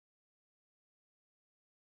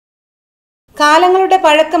കാലങ്ങളുടെ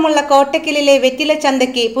പഴക്കമുള്ള കോട്ടക്കലിലെ വെറ്റില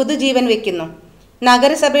ചന്തയ്ക്ക് പുതുജീവൻ വെക്കുന്നു.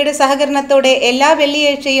 നഗരസഭയുടെ സഹകരണത്തോടെ എല്ലാ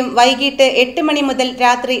വെള്ളിയാഴ്ചയും വൈകിട്ട് 8 മണി മുതൽ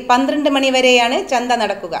രാത്രി 12 മണി വരെയാണ് ചന്ത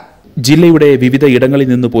നടക്കുക. ജില്ലയുടെ വിവിധ ഇടങ്ങളിൽ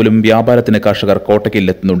നിന്ന് പോലും വ്യാപാരത്തിന് കർഷകർ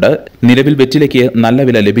കോട്ടക്കലിലെത്തുന്നുണ്ട്. നിലവിൽ വെറ്റിലയ്ക്ക് നല്ല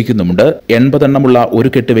വില ലഭിക്കുന്നുമുണ്ട്. 80 എണ്ണമുള്ള ഒരു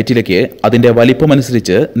കെട്ട് വെറ്റിലയ്ക്ക് അതിന്റെ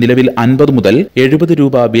വലിപ്പമനുസരിച്ച് നിലവിൽ 50 മുതൽ 70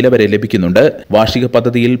 രൂപ വില വരെ ലഭിക്കുന്നുണ്ട്. വാർഷിക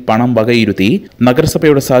പദ്ധതിയിൽ പണം വകയിരുത്തി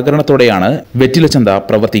നഗരസഭയുടെ സഹകരണത്തോടെയാണ് വെറ്റില ചന്ത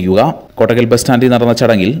പ്രവർത്തിക്കുക. കോട്ടക്കൽ ബസ് സ്റ്റാൻഡിൽ നടന്ന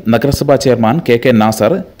ചടങ്ങിൽ നഗരസഭാ ചെയർമാൻ കെ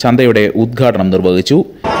നാസർ ചന്തയുടെ ഉദ്ഘാടനം നിർവഹിച്ചു.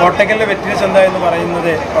 കോട്ടക്കലിലെ വെറ്റില ചന്ത എന്ന്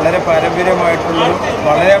പറയുന്നത് വളരെ പാരമ്പര്യമായിട്ടുള്ളതും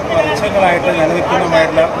വളരെ വർഷങ്ങളായിട്ട്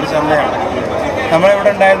നിലനിൽക്കുന്നതുമായിട്ടുള്ള ഒരു ചന്തയാണ്. നമ്മളിവിടെ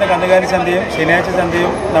ഉണ്ടായിരുന്ന കന്നുകാലി ചന്തയും ശനിയാഴ്ച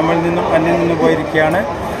ചന്തയും നമ്മളിൽ നിന്നും അന്യം നിന്ന് പോയിരിക്കുകയാണ്.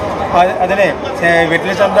 അതിനെ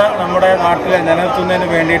വെറ്റില ചന്ത നമ്മുടെ നാട്ടിൽ നിലനിർത്തുന്നതിന്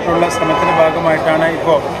വേണ്ടിയിട്ടുള്ള ശ്രമത്തിൻ്റെ ഭാഗമായിട്ടാണ്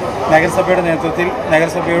ഇപ്പോൾ നഗരസഭയുടെ നേതൃത്വത്തിൽ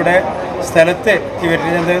നഗരസഭയുടെ സ്ഥലത്ത് ഈ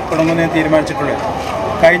വെറ്റില ചന്ത തുടങ്ങുന്നതിന് തീരുമാനിച്ചിട്ടുള്ളത്.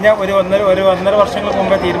 കഴിഞ്ഞ ഒരു ഒന്നര വർഷങ്ങൾക്ക്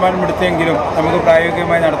മുമ്പ് തീരുമാനമെടുത്തെങ്കിലും നമുക്ക്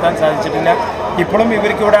പ്രായോഗികമായി നടത്താൻ സാധിച്ചിട്ടില്ല. ഇപ്പോഴും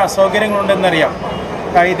ഇവർക്കിവിടെ അസൗകര്യങ്ങളുണ്ടെന്നറിയാം.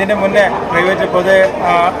 ഇതിന് മുന്നേ പ്രൈവറ്റ് പൊതു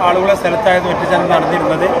ആളുകളെ സ്ഥലത്തായിരുന്നു വെറ്റില ചന്ത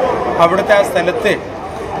നടന്നിരുന്നത്. അവിടുത്തെ ആ സ്ഥലത്ത്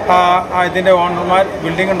ഇതിൻ്റെ ഓണർമാർ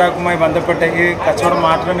ബിൽഡിംഗ് ഉണ്ടാക്കുമായി ബന്ധപ്പെട്ട് ഈ കച്ചവടം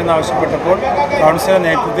മാറ്റണമെന്നാവശ്യപ്പെട്ടപ്പോൾ കൗൺസിലർ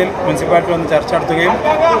നേതൃത്വത്തിൽ മുനിസിപ്പാലിറ്റി വന്ന് ചർച്ച നടത്തുകയും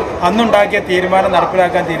അന്നുണ്ടാക്കിയ തീരുമാനം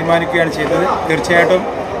നടപ്പിലാക്കാൻ തീരുമാനിക്കുകയാണ് ചെയ്തത്. തീർച്ചയായിട്ടും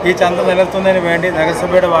ഈ ചന്ത നിലനിർത്തുന്നതിന് വേണ്ടി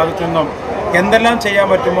നഗരസഭയുടെ ഭാഗത്തു നിന്നും എന്തെല്ലാം ചെയ്യാൻ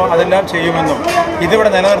പറ്റുമോ അതെല്ലാം ചെയ്യുമെന്നും ഇതിവിടെ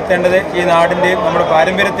നിലനിർത്തേണ്ടത് ഈ നാടിൻ്റെയും നമ്മുടെ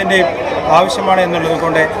പാരമ്പര്യത്തിൻ്റെയും ആവശ്യമാണ് എന്നുള്ളത്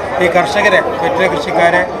കൊണ്ട് ഈ കർഷകരെ വെറ്റില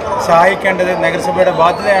കൃഷിക്കാരെ സഹായിക്കേണ്ടത് നഗരസഭയുടെ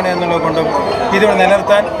ബാധ്യതയാണ് എന്നുള്ളത് കൊണ്ടും ഇതിവിടെ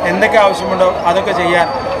നിലനിർത്താൻ എന്തൊക്കെ ആവശ്യമുണ്ടോ അതൊക്കെ ചെയ്യാൻ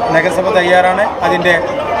നഗരസഭ തയ്യാറാണ്. അതിൻ്റെ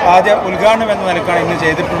ആദ്യ ഉദ്ഘാടനം എന്ന നിലക്കാണ് ഇന്ന്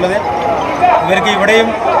ചെയ്തിട്ടുള്ളത്. ഇവർക്ക് ഇവിടെയും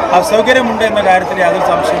അസൗകര്യമുണ്ട് എന്ന കാര്യത്തിൽ യാതൊരു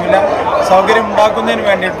സംശയമില്ല. സൗകര്യം ഉണ്ടാക്കുന്നതിന്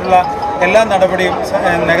വേണ്ടിയിട്ടുള്ള എല്ലാ നടപടിയും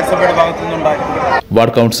നഗരസഭയുടെ ഭാഗത്തു നിന്നുണ്ടാകും.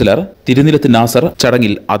 വാർഡ് കൗൺസിലർ തിരുനിലത്ത് നാസർ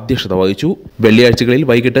ചടങ്ങിൽ അധ്യക്ഷത വഹിച്ചു. വെള്ളിയാഴ്ചകളിൽ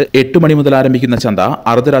വൈകിട്ട് 8 മണി മുതൽ ആരംഭിക്കുന്ന ചന്ത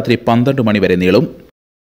അർദ്ധരാത്രി 12 മണി വരെ നീളും.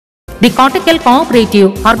 The Kottakkal Cooperative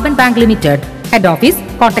Urban Bank Limited, Head Office,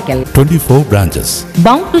 Kottakkal. 24 branches.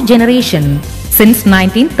 Bound to generation since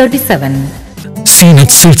 1937.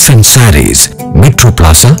 Seenat Silks and Sarees, Metro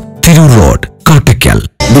Plaza, Thiru Road, Kottakkal.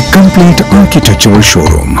 The complete architectural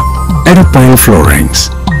showroom. Edipile Floorings,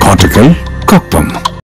 Kottakkal, Koppam.